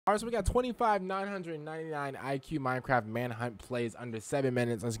Alright, so we got 25,999 IQ Minecraft Manhunt plays under 7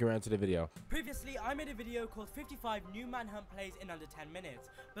 minutes. Let's get right into the video. Previously, I made a video called 55 new Manhunt plays in under 10 minutes,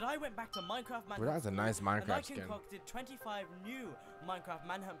 but I went back to Minecraft Manhunt. Well, that's a nice Minecraft skin. And I concocted 25 new Minecraft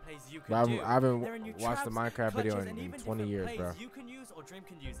Manhunt plays you can Bro, do. I haven't watched the Minecraft video in 20 years, bro. You can use or Dream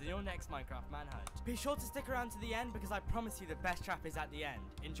can use in your next Minecraft Manhunt. Be sure to stick around to the end because I promise you the best trap is at the end.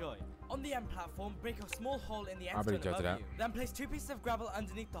 Enjoy. On the end platform, break a small hole in the end stone above you. Then place 2 pieces of gravel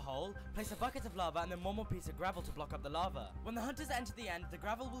underneath the hole. Place a bucket of lava and then 1 more piece of gravel to block up the lava. When the hunters enter the end, the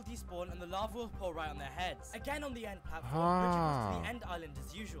gravel will despawn and the lava will pour right on their heads. Again on the end platform, bridge across to the end island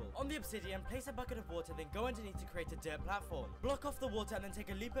as usual. On the obsidian, place a bucket of water, then go underneath to create a dirt platform. Block off the water and then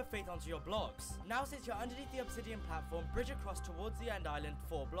take a leap of faith onto your blocks. Now since you're underneath the obsidian platform, bridge across towards the end island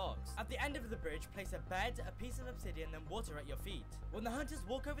 4 blocks. At the end of the bridge, place a bed, a piece of obsidian, then water at your feet. When the hunters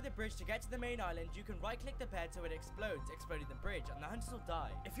walk over the bridge to get to the main island, you can right click the bed so it explodes, exploding the bridge, and the hunters will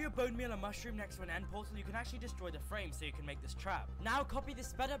die. If you bone meal a mushroom next to an end portal, you can actually destroy the frame so you can make this trap. Now copy this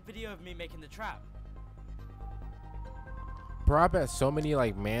sped up video of me making the trap. Bro, I bet so many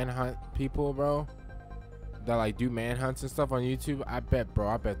like manhunt people, bro, that like do manhunts and stuff on YouTube. I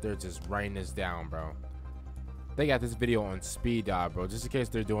bet they're just writing this down, bro. They got this video on speed dial, bro, just in case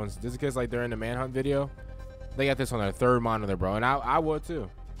they're doing, just in case like they're in the manhunt video. They got this on their 3rd monitor, bro, and I would too.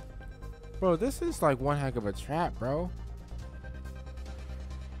 Bro, this is like one heck of a trap, bro.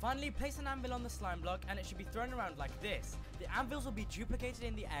 Finally, place an anvil on the slime block and it should be thrown around like this. The anvils will be duplicated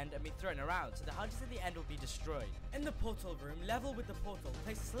in the end and be thrown around, so the hunters at the end will be destroyed. In the portal room, level with the portal,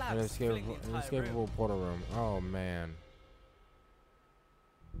 place slabs filling the entire room. Portal room. Oh man.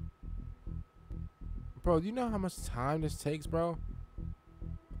 Bro, do you know how much time this takes, bro?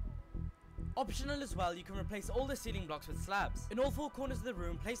 Optional as well, you can replace all the ceiling blocks with slabs. In all 4 corners of the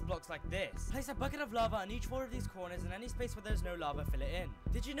room, place blocks like this. Place a bucket of lava on each 4 of these corners, and any space where there's no lava, fill it in.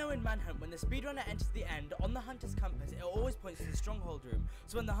 Did you know in Manhunt, when the speedrunner enters the end, on the hunter's compass, it always points to the stronghold room.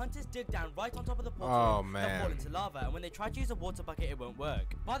 So when the hunters dig down right on top of the portal room, they'll fall into lava, and when they try to use a water bucket, it won't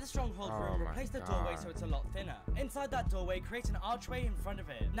work. By the stronghold room, replace the doorway so it's a lot thinner. Inside that doorway, create an archway in front of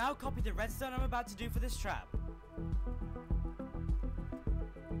it. Now copy the redstone I'm about to do for this trap.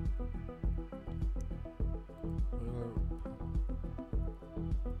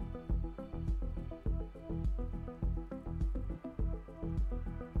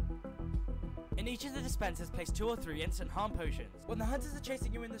 In each of the dispensers, place 2 or 3 instant harm potions. When the hunters are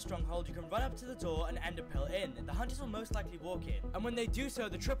chasing you in the stronghold, you can run up to the door and end a pill in. The hunters will most likely walk in, and when they do so,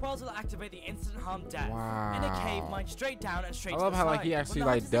 the tripwires will activate the instant harm death. Wow. In a cave, mine straight down and straight to the side. I love how like he actually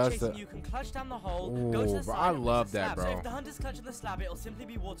like does the. You can clutch down the hole, go to the side. I love that, bro. So if the hunters clutch on the slab, it'll simply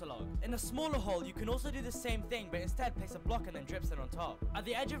be waterlogged. In a smaller hole, you can also do the same thing, but instead place a block and then dripstone on top. At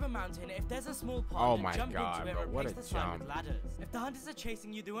the edge of a mountain, if there's a small pond, jump into it and replace the slime with ladders. If the hunters are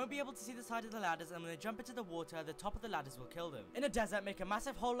chasing you, they won't be able to see the side of the ladders, and when they jump into the water, the top of the ladders will kill them. In a desert, make a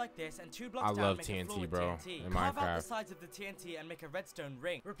massive hole like this, and 2 blocks down, make a floor with TNT. Carve out the sides of the TNT and make a redstone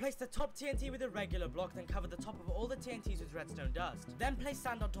ring. Replace the top TNT with a regular block, then cover the top of all the TNTs with redstone dust. Then place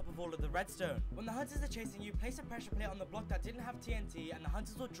sand on top of all of the redstone. When the hunters are chasing you, place a pressure plate on the block that didn't have TNT, and the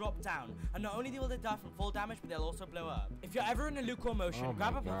hunters will drop down. And not only will they die from fall damage, but they'll also blow up. If you're ever in a lukewarm motion,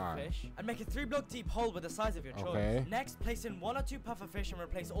 grab a pufferfish and make a 3-block deep hole with the size of your choice. Next, place in 1 or 2 pufferfish and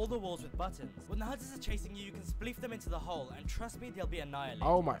replace all the walls with buttons. When the hunters are chasing you, you can spleef them into the hole, and trust me, they'll be annihilated.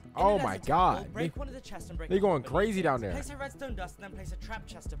 Oh my god. Break one of the chests and break they're going crazy down there. Place a redstone dust and then place a trap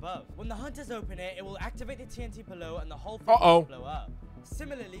chest above. When the hunters open it, it will activate the TNT below and the whole thing will blow up.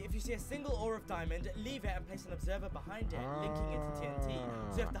 Similarly, if you see a single ore of diamond, leave it and place an observer behind it, linking it to TNT.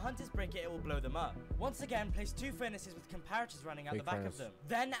 So if the hunters break it, it will blow them up. Once again, place 2 furnaces with comparators running out the back of them.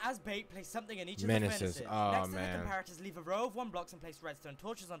 Then, as bait, place something in each of the furnaces. Next to the comparators, leave a row of 1 blocks and place redstone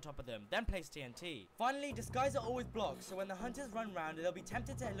torches on top of them. Then place TNT. Finally, disguise are always blocked, so when the hunters run round, they'll be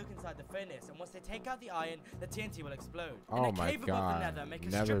tempted to look inside the furnace, and once they take out the iron, the TNT will explode. In a cave above the nether, make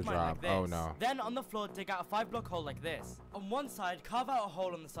a strip mine like this. Then on the floor, dig out a 5-block hole like this. On one side, carve out a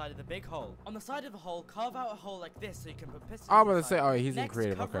hole on the side of the big hole. On the side of the hole, carve out a hole like this so you can put pistons. I'm gonna say, oh, he's in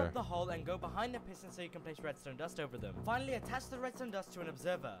creative. Cover up the hole and go behind the pistons so you can place redstone dust over them. Finally, attach the redstone dust to an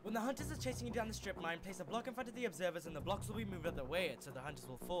observer. When the hunters are chasing you down the strip mine, place a block in front of the observers and the blocks will be moved out the way so the hunters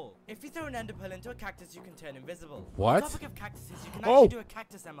will fall. If you throw an ender pearl into a cactus, you can turn invisible. What? On the topic of cactuses, you can actually do a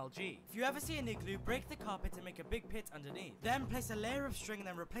cactus MLG. If you ever see an igloo, break the carpet and make a big pit underneath. Then place a layer of string and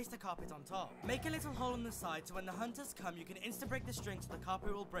then replace the carpet on top. Make a little hole on the side so when the hunters come, you can insta break the string so the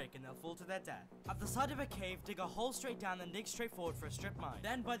carpet will break and they'll fall to their death. At the side of a cave, dig a hole straight down and dig straight forward for a strip mine.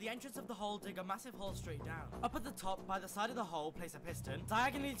 Then by the entrance of the hole, dig a massive hole straight down. Up at the top, by the side of the hole, place a piston.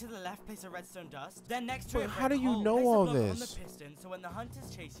 Diagonally to the left, place a redstone dust. Then next to it, how do you hole, know place all a block this? on the piston, so when the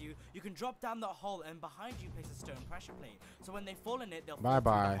hunters chase you, you can drop down that hole, and behind you place a stone pressure plate. So when they fall in it, they'll fall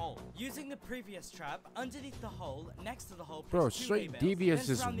through the hole. Using the previous trap, underneath the hole, next to the hole, place bro, two straight hay bales. devious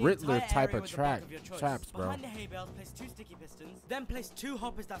is Riddler type of traps, bro. Behind the hay bales, place two sticky pistons. Then place two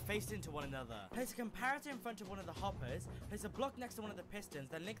hoppers that face into one another. Place a comparator in front of one of the hoppers. Place a block next to one of the pistons.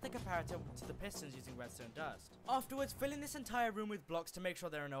 Then link the comparator to the pistons using redstone dust. Afterwards, fill in this entire room with blocks to make sure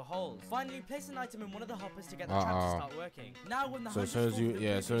there are no holes. Finally, place an item in one of the hoppers to get the trap to start working. Now, when the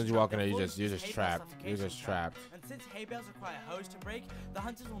as soon as you walk in there, you're just trapped. You're just trapped. And since hay bales require hose to break, the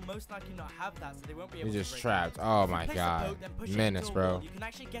hunters will most likely not have that, so they won't be able to break. You're just trapped. Oh my god. Menace, bro. You can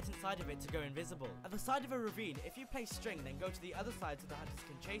actually get inside of it to go invisible. At the side of a ravine, if you place string, then go to the other side so the hunters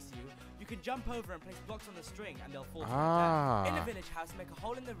can chase you, you can jump over and place blocks on the string and they'll fall to their death. In a village house, make a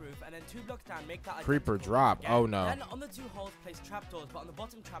hole in the roof and then 2 blocks down, make that creeper drop. Oh no. Then on the 2 holes, place trapdoors, but on the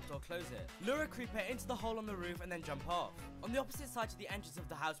bottom trapdoor, close it. Lure a creeper into the hole on the roof and then jump off. On the opposite side to the entrance of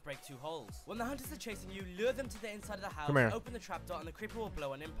the house, break 2 holes. When the hunters are chasing you, lure them to the inside of the house, open the trapdoor, and the creeper will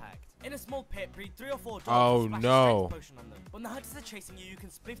blow on impact. In a small pit, breed 3 or 4 dogs and splash a strength potion on them. When the hunters are chasing you, you can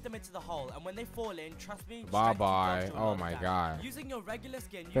spliff them into the hole, and when they fall in, trust me, bye-bye. Oh my god. Using your regular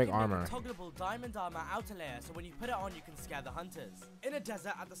skin, you Fake can armor. make a toggleable diamond armor outer layer, so when you put it on, you can scare the hunters. In a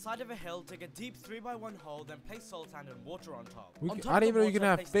desert, at the side of a hill, dig a deep 3x1 hole, then place salt sand and water on top. I didn't even know you can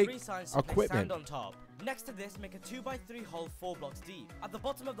have fake equipment. On top. Next to this, make a 2x3 hole 4 blocks deep. At the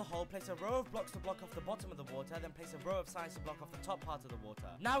bottom of the hole, place a row of blocks to block off the bottom of the water, then place a row of signs to block off the top part of the water.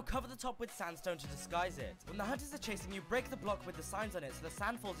 Now cover the top with sandstone to disguise it. When the hunters are chasing you, break the block with the signs on it so the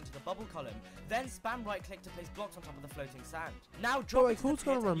sand falls into the bubble column. Then spam right click to place blocks on top of the floating sand. Now drop it. Who's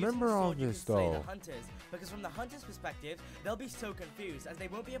gonna remember all this though? The hunters, because from the hunters' perspective, they'll be so confused as they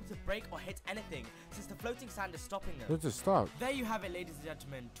won't be able to break or hit anything since the floating sand is stopping them. They're just stuck. There you have it, ladies and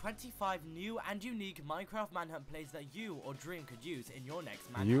gentlemen. 25 new and unique Minecraft Manhunt plays that you or Dream could use in your next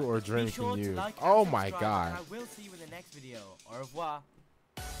Manhunt. You or Dream be sure can to use. like Oh and my subscribe, god. and I will see you in the next video. Au revoir.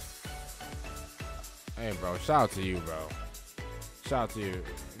 Hey bro, shout out to you, bro. Shout out to you.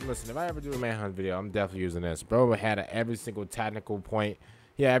 Listen, if I ever do a Manhunt video, I'm definitely using this. Bro had every single tactical point.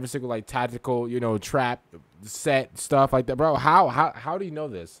 Yeah, every single like tactical, you know, trap set stuff like that. Bro, how do you know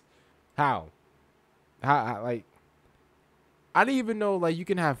this? How like I didn't even know like you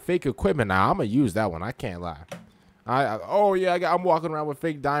can have fake equipment now. I'm gonna use that one. I can't lie. Oh yeah, I'm walking around with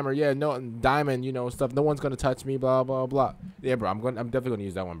fake diamond. Yeah, no diamond, you know, stuff. No one's gonna touch me. Blah blah blah. Yeah, bro. I'm definitely gonna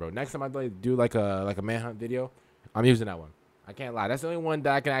use that one, bro. Next time I do like a Manhunt video, I'm using that one. I can't lie. That's the only one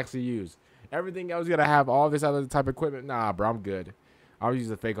that I can actually use. Everything else gonna have all this other type of equipment. Nah, bro. I'm good. I'll use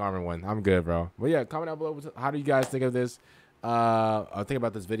the fake armor one. I'm good, bro. But yeah, comment down below. How do you guys think of this? Think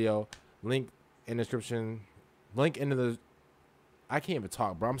about this video. Link in the description. Link into the. I can't even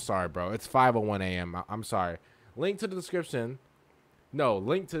talk, bro. I'm sorry, bro. It's 5:01 a.m. I'm sorry. Link to the description. No,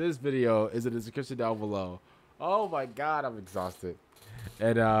 link to this video is in the description down below. Oh my god, I'm exhausted.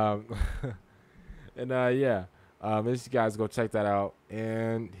 And yeah. Make sure you guys go check that out.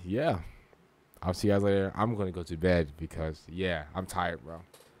 And yeah. I'll see you guys later. I'm gonna go to bed because yeah, I'm tired, bro.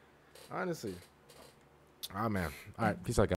 Honestly. Oh man. Alright, peace out, guys.